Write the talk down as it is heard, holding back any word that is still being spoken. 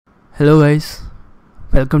Hello guys,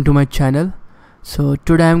 welcome to my channel. So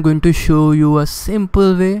today I'm going to show you a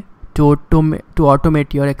simple way to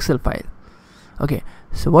automate your Excel file. Okay,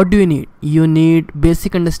 so what do you need? You need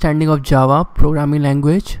basic understanding of Java programming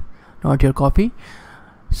language, not your copy.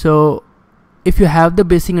 So if you have the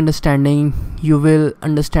basic understanding, you will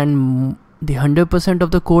understand the 100% of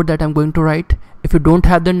the code that I'm going to write. If you don't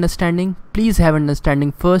have the understanding, please have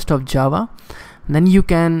understanding first of Java, and then you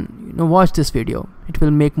can watch this video. It will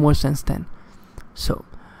make more sense then. So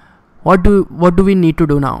what do we need to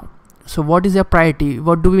do now? So what is your priority?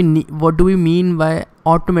 What do we need? What do we mean by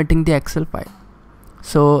automating the Excel file?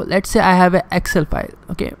 So let's say I have an Excel file.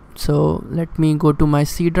 Okay, so let me go to my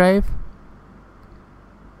C drive.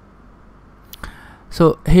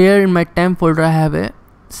 So here in my temp folder I have a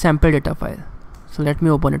sample data file. So let me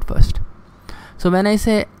open it first. So when I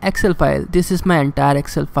say Excel file, this is my entire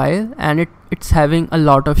Excel file, and it's having a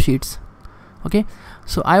lot of sheets. Okay,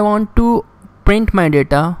 so I want to print my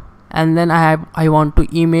data, and then I want to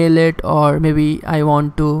email it, or maybe I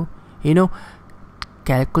want to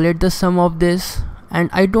calculate the sum of this, and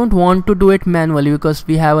I don't want to do it manually because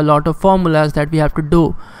we have a lot of formulas that we have to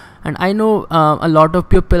do. And I know a lot of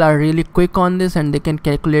people are really quick on this, and they can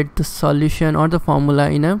calculate the solution or the formula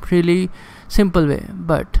in a really simple way.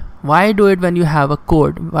 But why do it when you have a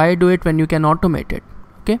code? Why do it when you can automate it?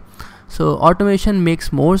 Okay, so automation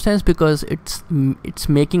makes more sense because it's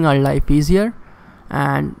making our life easier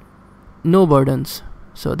and no burdens.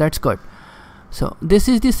 So that's good. So this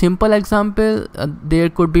is the simple example. There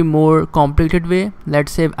could be more complicated way.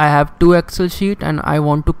 Let's say I have two Excel sheets and I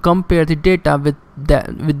want to compare the data with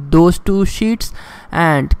those two sheets,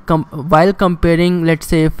 and while comparing, let's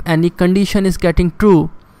say if any condition is getting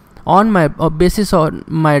true on my basis on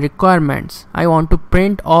my requirements, I want to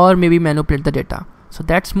print or maybe manipulate the data. So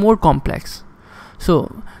that's more complex.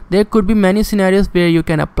 So there could be many scenarios where you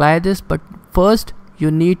can apply this, but first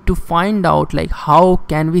you need to find out how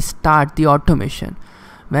can we start the automation.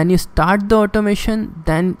 When you start the automation,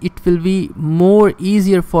 then it will be more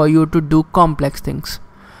easier for you to do complex things.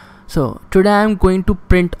 So today I'm going to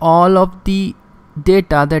print all of the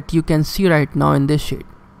data that you can see right now in this sheet.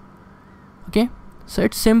 Okay, so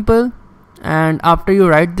it's simple, and after you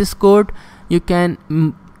write this code, you can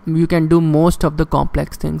do most of the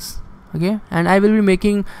complex things. Okay, and I will be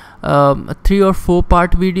making a 3 or 4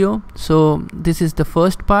 part video. So this is the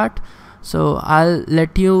first part. So I'll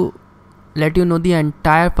let you know the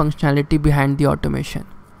entire functionality behind the automation.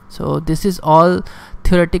 So this is all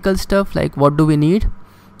theoretical stuff, like what do we need.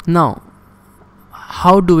 Now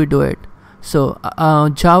how do we do it? So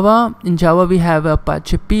in Java we have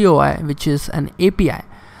Apache POI, which is an API.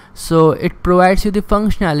 So it provides you the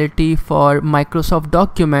functionality for Microsoft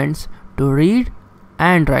Documents to read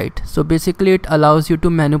and write. So basically it allows you to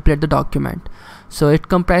manipulate the document. So it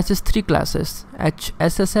comprises 3 classes: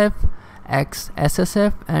 HSSF,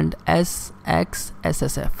 XSSF, and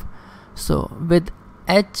SXSSF. So with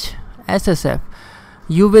HSSF,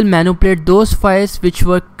 you will manipulate those files which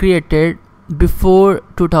were created before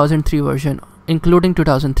 2003 version, including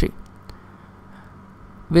 2003.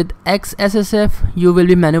 With XSSF, you will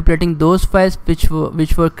be manipulating those files which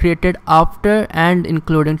were created after and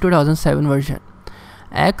including 2007 version.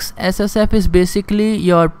 XSSF is basically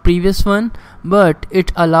your previous one, but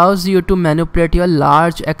it allows you to manipulate your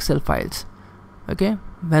large Excel files. Okay,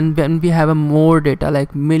 when we have more data,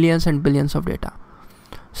 like millions and billions of data.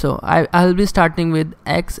 So I'll be starting with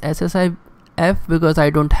XSSF because I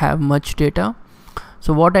don't have much data.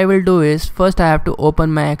 So what I will do is, first I have to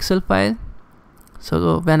open my Excel file.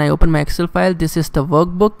 So when I open my Excel file, this is the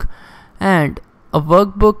workbook, and a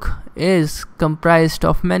workbook is comprised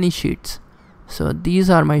of many sheets. So these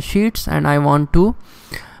are my sheets, and I want to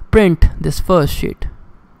print this first sheet,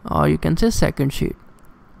 or you can say second sheet.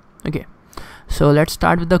 Okay, so let's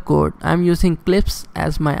start with the code. I'm using Eclipse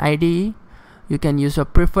as my IDE. You can use your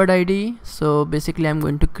preferred IDE. So basically I'm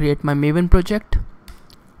going to create my Maven project.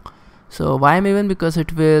 So why Maven? Because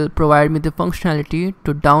it will provide me the functionality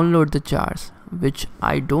to download the jars, which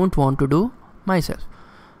I don't want to do myself.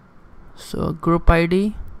 So group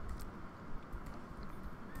ID,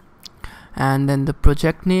 and then the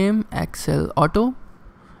project name Excel Auto,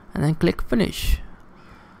 and then click finish.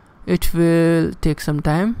 It will take some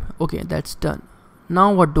time. Okay, that's done.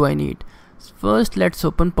 Now what do I need? First let's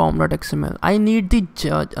open pom.xml. I need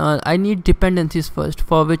dependencies first,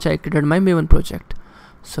 for which I created my Maven project.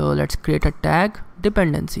 So let's create a tag,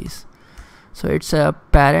 dependencies. So it's a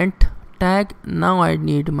parent tag. Now I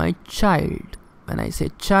need my child. When I say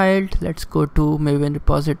child, let's go to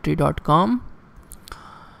mavenrepository.com,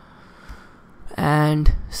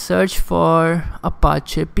 and search for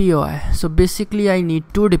Apache POI. So basically I need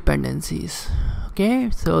two dependencies. Okay,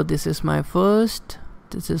 so this is my first,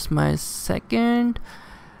 this is my second,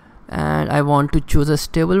 and I want to choose a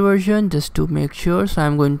stable version just to make sure. So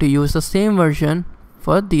I'm going to use the same version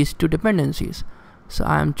for these two dependencies. So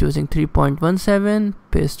I'm choosing 3.17,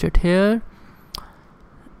 paste it here,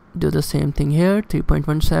 do the same thing here,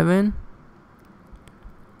 3.17,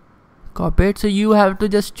 copy it. So you have to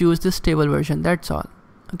just choose the stable version, that's all.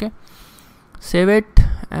 Okay, save it,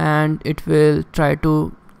 and it will try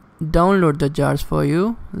to download the jars for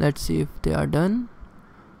you. Let's see if they are done.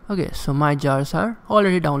 Okay, so my jars are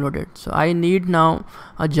already downloaded. So I need now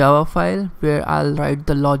a Java file where I'll write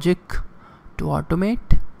the logic to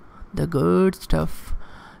automate the good stuff.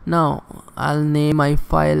 Now I'll name my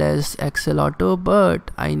file as excelauto,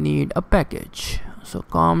 but I need a package. So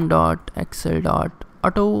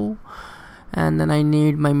com.excel.auto, and then I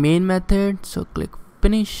need my main method. So click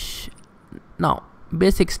finish. Now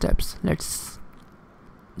basic steps. Let's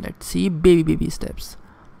see baby steps.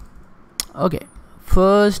 Okay,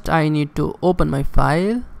 first I need to open my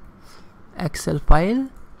file, Excel file.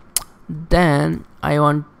 Then I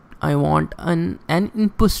want an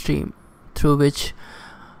input stream through which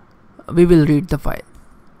we will read the file.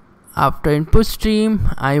 After input stream,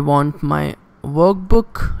 I want my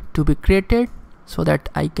workbook to be created so that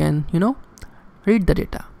I can read the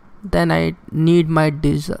data. Then I need my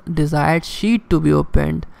desired sheet to be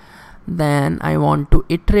opened. Then I want to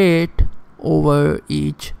iterate over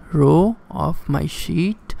each row of my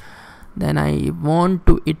sheet. Then I want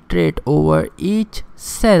to iterate over each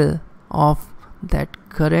cell of that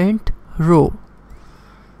current row.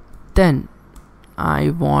 Then I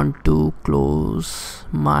want to close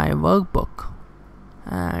my workbook,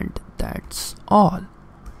 and that's all.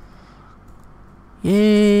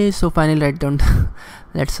 Yay! So finally write down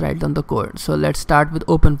let's write down the code. So let's start with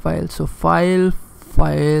open file. So file,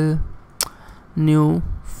 new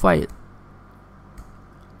file.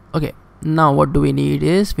 Okay, now what do we need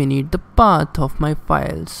is we need the path of my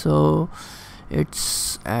file. So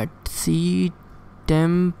it's at c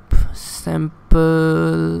temp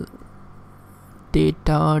sample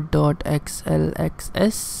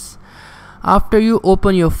data.xlxs. After you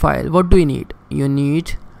open your file, what do you need? You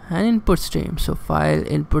need an input stream. So file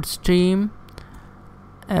input stream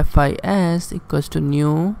fis equals to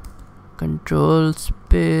new control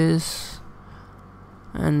space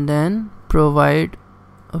and then provide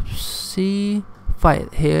c file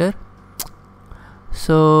here.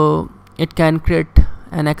 So it can create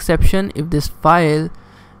an exception if this file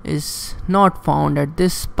is not found at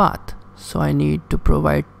this path. So I need to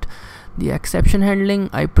provide the exception handling.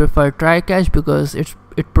 I prefer try catch because it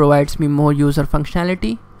provides me more user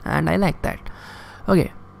functionality and I like that.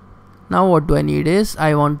 Okay, now what do I need is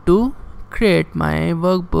I want to create my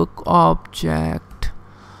workbook object.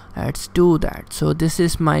 Let's do that. So this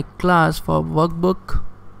is my class for workbook.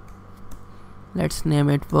 Let's name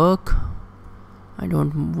it work. I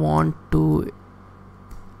don't want to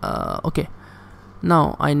okay,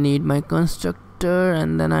 now I need my constructor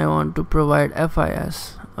and then I want to provide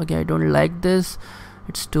fis. Okay, I don't like this,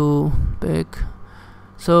 it's too big.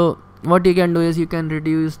 So what you can do is you can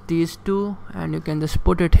reduce these two and you can just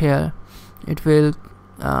put it here. It will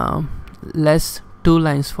less 2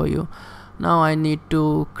 lines for you. Now I need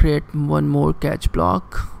to create one more catch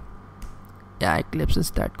block. Yeah, Eclipse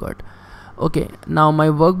is that good. Okay, now my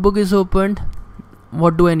workbook is opened.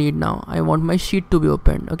 What do I need now? I want my sheet to be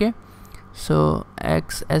opened. Okay, so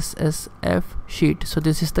xssf sheet. So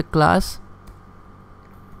this is the class.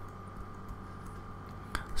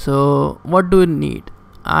 So what do we need?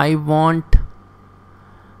 I want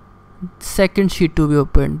second sheet to be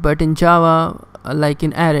opened, but in Java, like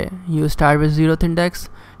in array, you start with 0th index.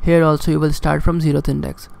 Here also you will start from 0th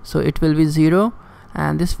index. So it will be 0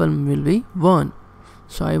 and this one will be 1.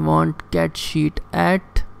 So I want get sheet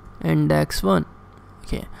at index 1.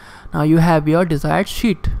 Okay, now you have your desired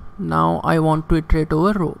sheet. Now I want to iterate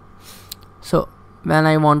over row. So when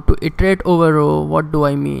I want to iterate over row, what do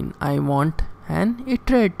I mean? I want an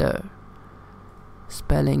iterator.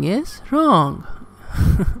 Spelling is wrong.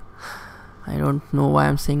 I don't know why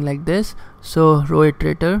I'm saying like this. So row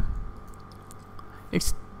iterator.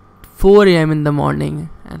 It's 4 AM in the morning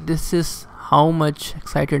and this is how much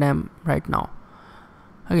excited I am right now.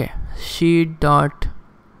 Okay, sheet dot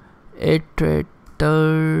iterator.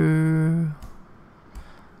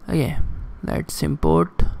 Okay, let's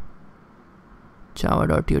import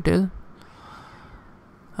java.util.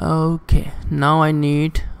 Okay, now I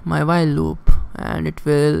need my while loop and it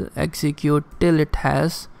will execute till it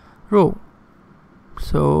has row.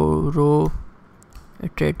 So row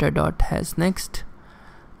iterator dot has next.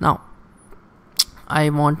 Now I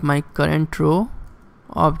want my current row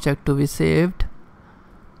object to be saved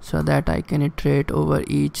so that I can iterate over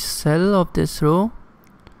each cell of this row.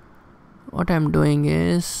 What I'm doing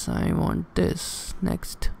is I want this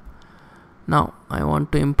next. Now I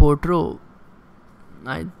want to import row,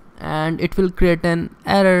 and it will create an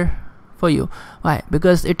error for you. Why?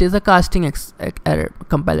 Because it is a casting error,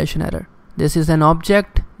 compilation error. This is an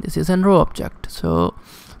object, this is an row object. So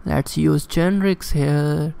let's use generics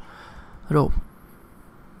here, row,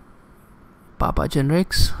 papa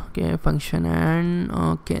generics, okay, function, and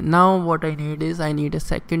okay. Now what I need is I need a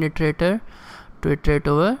second iterator to iterate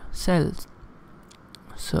over cells.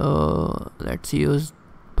 So let's use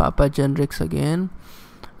papa generics again,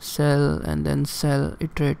 cell, and then cell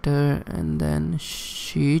iterator, and then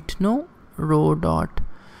sheet, no, row dot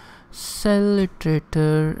cell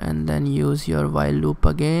iterator, and then use your while loop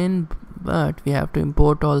again, but we have to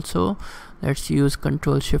import also. Let's use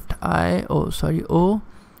control shift I, O,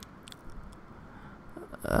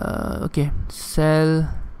 okay,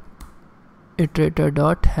 cell iterator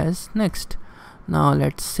dot has next. Now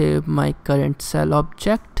let's save my current cell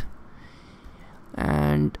object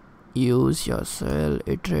and use your cell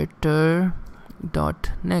iterator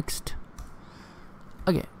dot next.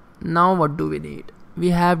 Okay, now what do we need? We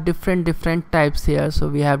have different types here. So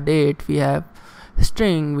we have date, we have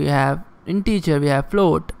string, we have integer, we have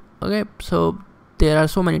float. Okay, so there are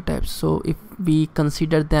so many types. So if we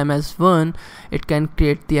consider them as one, it can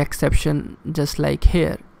create the exception just like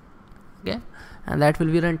here. Okay, and that will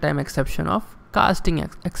be runtime exception of casting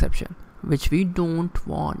exception, which we don't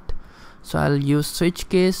want. So I'll use switch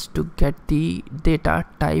case to get the data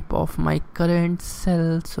type of my current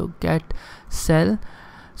cell. So get cell.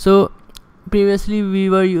 So previously we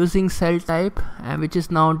were using cell type, which is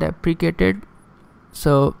now deprecated.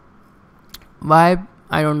 So why,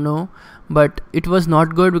 I don't know, but it was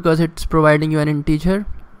not good because it's providing you an integer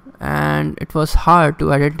and it was hard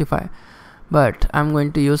to identify. But I'm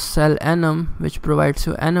going to use cell enum, which provides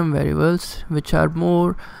you enum variables which are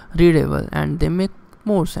more readable and they make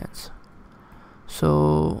more sense.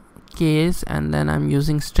 So case, and then I'm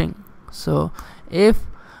using string. So if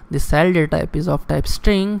the cell data type is of type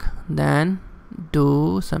string, then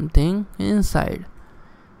do something inside.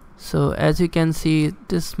 So as you can see,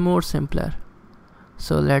 this is more simpler.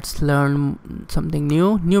 So let's learn something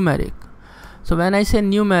new, numeric. So when I say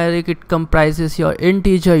numeric, it comprises your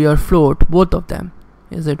integer, your float, both of them.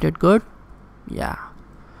 Isn't it good? Yeah.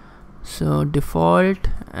 So default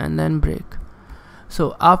and then break.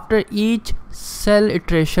 So after each cell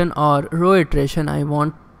iteration or row iteration, I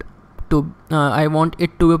want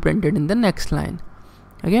it to be printed in the next line.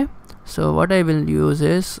 Okay, so what I will use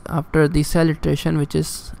is, after the cell iteration, which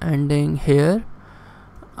is ending here,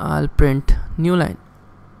 I'll print new line,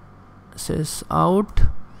 sys out.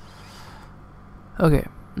 Okay,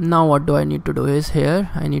 now what do I need to do is, here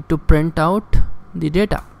I need to print out the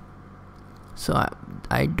data. So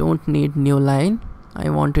I don't need new line, I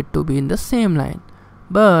want it to be in the same line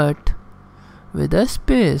but with a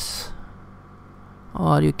space,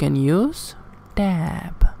 or you can use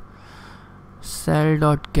tab.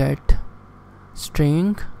 Cell.get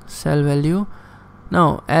string cell value.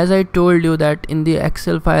 Now as I told you that in the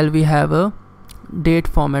Excel file we have a date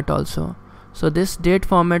format also. So this date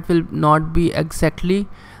format will not be exactly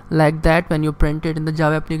like that when you print it in the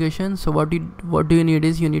Java application. So what do you need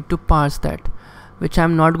is, you need to parse that, which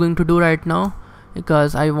I'm not going to do right now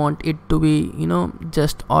because I want it to be, you know,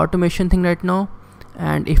 just automation thing right now.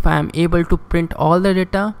 And if I am able to print all the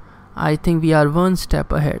data, I think we are one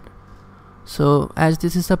step ahead. So as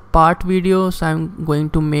this is a part video, so I'm going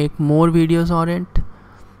to make more videos on it,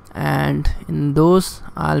 and in those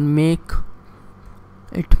I'll make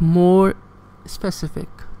it more specific.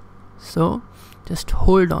 So just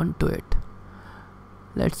hold on to it.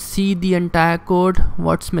 Let's see the entire code.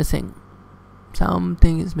 What's missing?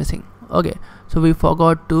 Something is missing. Okay, so we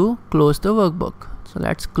forgot to close the workbook, so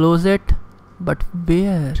let's close it. But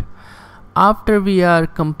where? After we are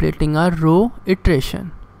completing our row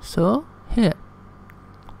iteration. So here,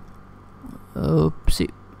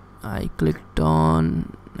 oopsie, I clicked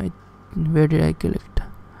on, where did I click?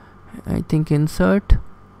 I think insert.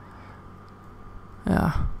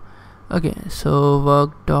 Yeah, okay, so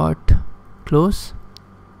work dot close.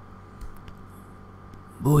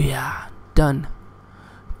 Booyah, done.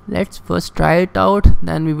 Let's first try it out,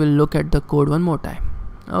 then we will look at the code one more time.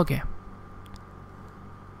 Okay,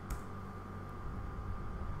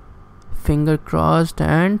 finger crossed,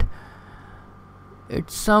 and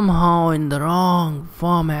it's somehow in the wrong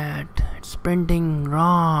format. It's printing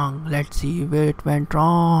wrong. Let's see where it went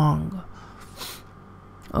wrong.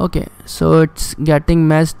 Okay, so it's getting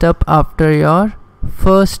messed up after your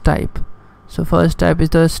first type. So first type is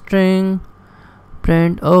the string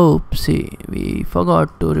print. Oh, see, we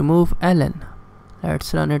forgot to remove ln.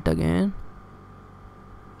 Let's run it again.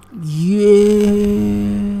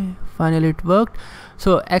 Yeah, finally it worked.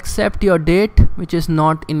 So accept your date, which is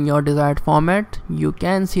not in your desired format. You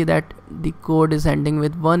can see that the code is ending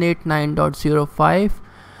with 189.05,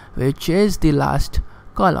 which is the last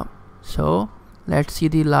column. So let's see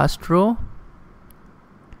the last row.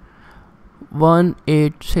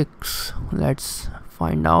 186. Let's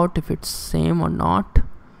find out if it's same or not.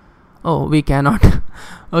 Oh, we cannot.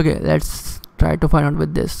 Okay, let's try to find out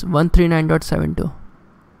with this. 139.72.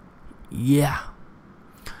 Yeah.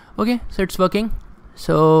 Okay, so it's working.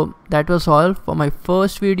 So that was all for my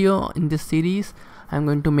first video in this series. I'm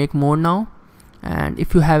going to make more now, and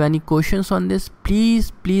if you have any questions on this,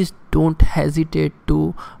 please don't hesitate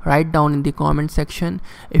to write down in the comment section.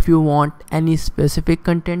 If you want any specific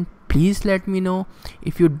content, please let me know.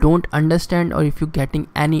 If you don't understand or if you're getting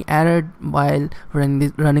any error while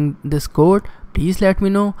running this code, please let me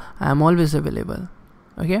know. I'm always available.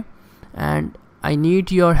 Okay, and I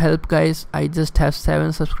need your help, guys. I just have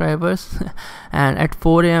 7 subscribers and at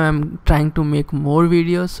 4 AM I'm trying to make more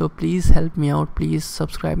videos, so please help me out. Please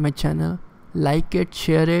subscribe my channel, like it,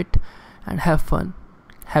 share it, and have fun.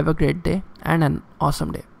 Have a great day and an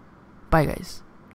awesome day. Bye guys.